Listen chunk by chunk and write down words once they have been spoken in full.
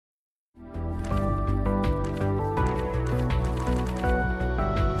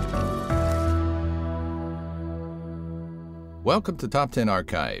Welcome to Top 10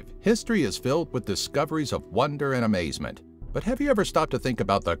 Archive. History is filled with discoveries of wonder and amazement. But have you ever stopped to think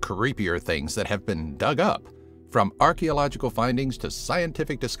about the creepier things that have been dug up? From archaeological findings to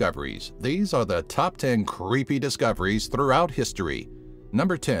scientific discoveries, these are the top 10 creepy discoveries throughout history.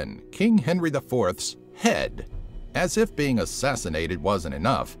 Number 10. King Henry IV's head. As if being assassinated wasn't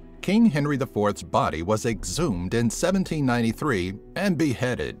enough, King Henry IV's body was exhumed in 1793 and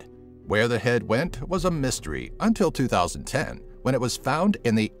beheaded. Where the head went was a mystery until 2010, when it was found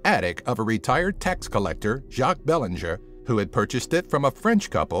in the attic of a retired tax collector, Jacques Bellinger, who had purchased it from a French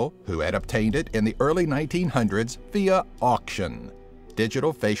couple who had obtained it in the early 1900s via auction.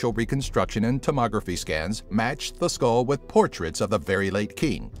 Digital facial reconstruction and tomography scans matched the skull with portraits of the very late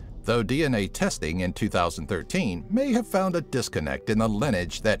king, though DNA testing in 2013 may have found a disconnect in the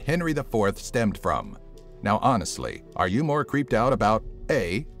lineage that Henry IV stemmed from. Now honestly, are you more creeped out about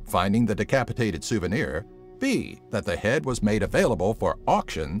A, finding the decapitated souvenir, B, that the head was made available for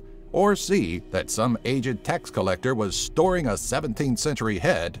auction, or C, that some aged tax collector was storing a 17th century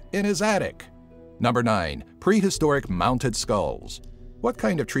head in his attic? Number 9. Prehistoric mounted skulls. What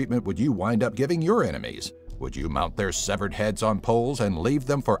kind of treatment would you wind up giving your enemies? Would you mount their severed heads on poles and leave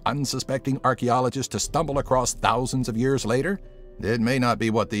them for unsuspecting archaeologists to stumble across thousands of years later? It may not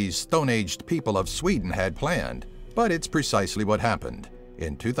be what these stone-aged people of Sweden had planned, but it's precisely what happened.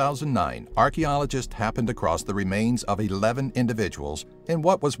 In 2009, archaeologists happened across the remains of 11 individuals in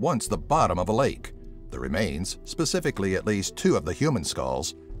what was once the bottom of a lake. The remains, specifically at least 2 of the human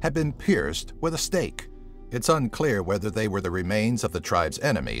skulls, had been pierced with a stake. It's unclear whether they were the remains of the tribe's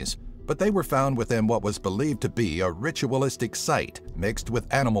enemies, but they were found within what was believed to be a ritualistic site mixed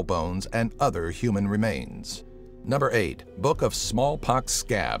with animal bones and other human remains. Number 8. Book of Smallpox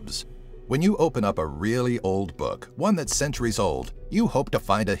Scabs. When you open up a really old book, one that's centuries old, you hope to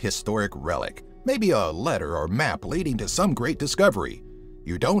find a historic relic, maybe a letter or map leading to some great discovery.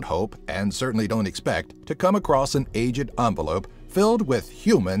 You don't hope, and certainly don't expect, to come across an aged envelope filled with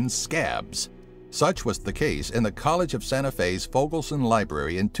human scabs. Such was the case in the College of Santa Fe's Fogelson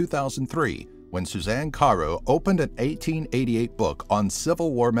Library in 2003, when Suzanne Caro opened an 1888 book on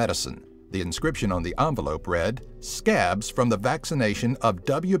Civil War medicine. The inscription on the envelope read, "Scabs from the vaccination of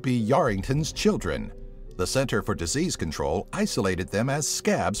W.B. Yarrington's children." The Center for Disease Control isolated them as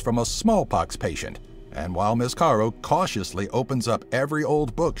scabs from a smallpox patient, and while Ms. Caro cautiously opens up every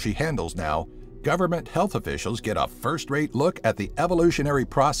old book she handles now, government health officials get a first-rate look at the evolutionary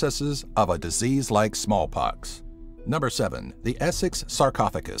processes of a disease like smallpox. Number 7. The Essex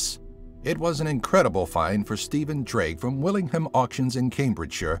Sarcophagus. It was an incredible find for Stephen Drake from Willingham Auctions in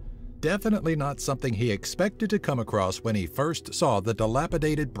Cambridgeshire. Definitely not something he expected to come across when he first saw the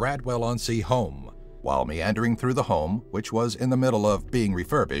dilapidated Bradwell-on-Sea home. While meandering through the home, which was in the middle of being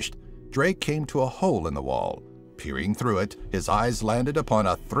refurbished, Drake came to a hole in the wall. Peering through it, his eyes landed upon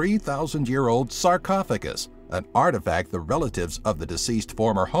a 3,000-year-old sarcophagus, an artifact the relatives of the deceased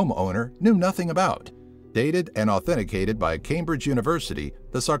former homeowner knew nothing about. Dated and authenticated by Cambridge University,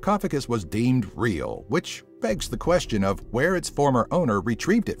 the sarcophagus was deemed real, which begs the question of where its former owner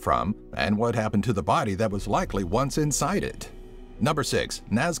retrieved it from and what happened to the body that was likely once inside it. Number 6.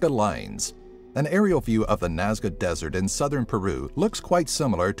 Nazca Lines. An aerial view of the Nazca Desert in southern Peru looks quite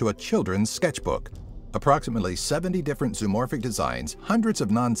similar to a children's sketchbook. Approximately 70 different zoomorphic designs, hundreds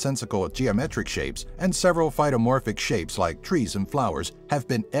of nonsensical geometric shapes, and several phytomorphic shapes like trees and flowers have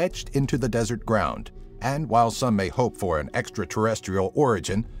been etched into the desert ground. And while some may hope for an extraterrestrial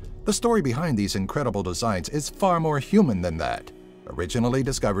origin, the story behind these incredible designs is far more human than that. Originally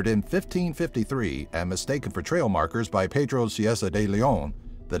discovered in 1553 and mistaken for trail markers by Pedro Cieza de Leon,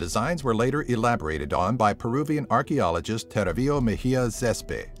 the designs were later elaborated on by Peruvian archaeologist Terravio Mejia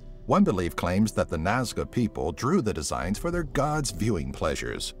Zespe. One belief claims that the Nazca people drew the designs for their gods' viewing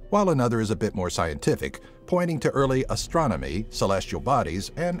pleasures, while another is a bit more scientific, pointing to early astronomy, celestial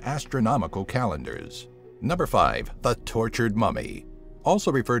bodies, and astronomical calendars. Number 5. The Tortured Mummy.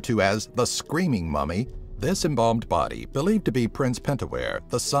 Also referred to as the Screaming Mummy, this embalmed body, believed to be Prince Pentawere,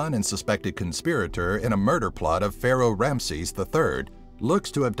 the son and suspected conspirator in a murder plot of Pharaoh Ramses III,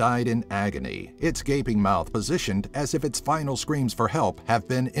 looks to have died in agony, its gaping mouth positioned as if its final screams for help have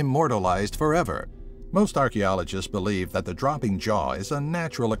been immortalized forever. Most archaeologists believe that the dropping jaw is a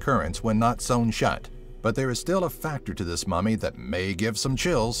natural occurrence when not sewn shut, but there is still a factor to this mummy that may give some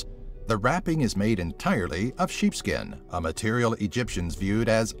chills. The wrapping is made entirely of sheepskin, a material Egyptians viewed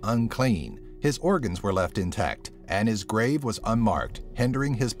as unclean. His organs were left intact, and his grave was unmarked,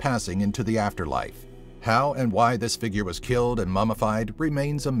 hindering his passing into the afterlife. How and why this figure was killed and mummified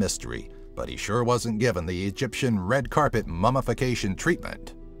remains a mystery, but he sure wasn't given the Egyptian red carpet mummification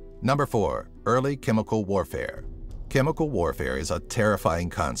treatment. Number 4. Early chemical warfare. Chemical warfare is a terrifying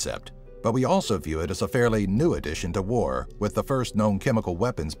concept, but we also view it as a fairly new addition to war, with the first known chemical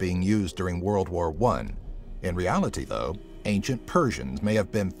weapons being used during World War I. In reality, though, ancient Persians may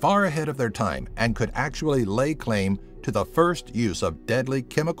have been far ahead of their time and could actually lay claim to the first use of deadly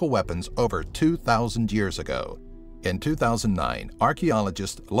chemical weapons over 2,000 years ago. In 2009,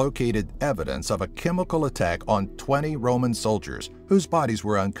 archaeologists located evidence of a chemical attack on 20 Roman soldiers whose bodies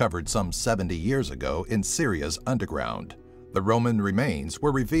were uncovered some 70 years ago in Syria's underground. The Roman remains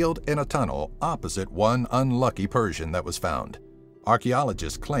were revealed in a tunnel opposite one unlucky Persian that was found.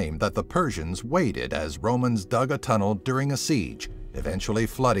 Archaeologists claim that the Persians waited as Romans dug a tunnel during a siege, eventually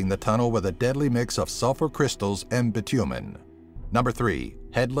flooding the tunnel with a deadly mix of sulfur crystals and bitumen. Number 3.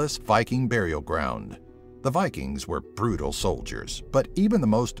 Headless Viking Burial Ground. The Vikings were brutal soldiers, but even the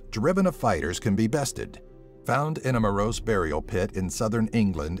most driven of fighters can be bested. Found in a morose burial pit in southern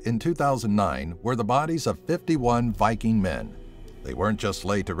England in 2009 were the bodies of 51 Viking men. They weren't just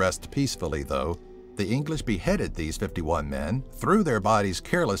laid to rest peacefully, though. The English beheaded these 51 men, threw their bodies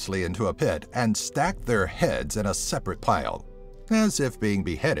carelessly into a pit, and stacked their heads in a separate pile. As if being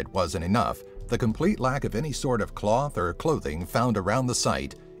beheaded wasn't enough, the complete lack of any sort of cloth or clothing found around the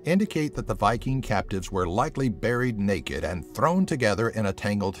site indicate that the Viking captives were likely buried naked and thrown together in a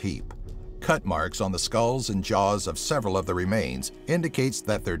tangled heap. Cut marks on the skulls and jaws of several of the remains indicates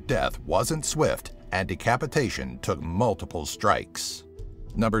that their death wasn't swift and decapitation took multiple strikes.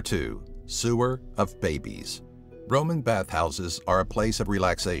 Number 2. Sewer of Babies. Roman bathhouses are a place of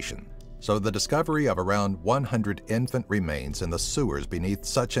relaxation, so the discovery of around 100 infant remains in the sewers beneath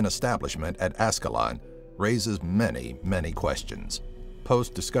such an establishment at Ascalon raises many questions.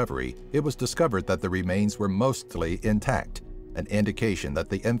 Post-discovery, it was discovered that the remains were mostly intact, an indication that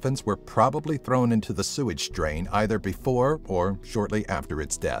the infants were probably thrown into the sewage drain either before or shortly after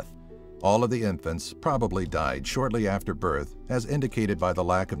its death. All of the infants probably died shortly after birth, as indicated by the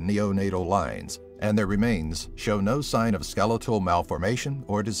lack of neonatal lines, and their remains show no sign of skeletal malformation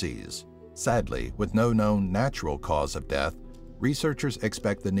or disease. Sadly, with no known natural cause of death, researchers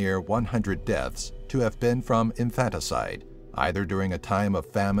expect the near 100 deaths to have been from infanticide, either during a time of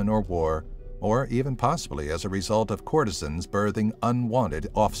famine or war, or even possibly as a result of courtesans birthing unwanted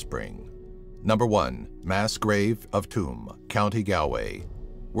offspring. Number 1. Mass Grave of Tuam, County Galway.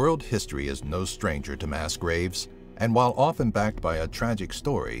 World history is no stranger to mass graves, and while often backed by a tragic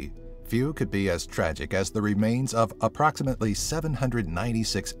story, few could be as tragic as the remains of approximately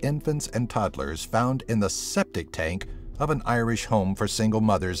 796 infants and toddlers found in the septic tank of an Irish home for single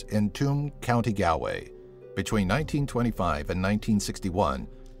mothers in Tuam, County Galway. Between 1925 and 1961,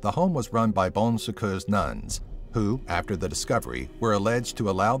 the home was run by Bon Secours nuns, who, after the discovery, were alleged to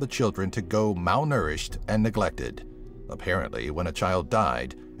allow the children to go malnourished and neglected. Apparently, when a child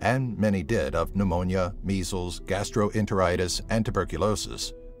died, and many did of pneumonia, measles, gastroenteritis, and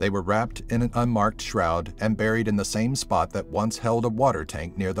tuberculosis, they were wrapped in an unmarked shroud and buried in the same spot that once held a water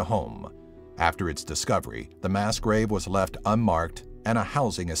tank near the home. After its discovery, the mass grave was left unmarked and a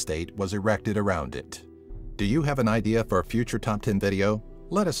housing estate was erected around it. Do you have an idea for a future Top 10 video?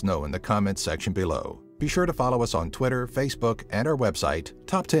 Let us know in the comments section below. Be sure to follow us on Twitter, Facebook, and our website,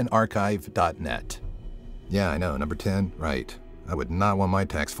 top10archive.net. Yeah, I know, number 10, right. I would not want my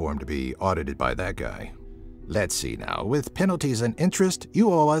tax form to be audited by that guy. Let's see now, with penalties and interest,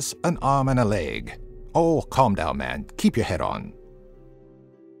 you owe us an arm and a leg. Oh, calm down, man. Keep your head on.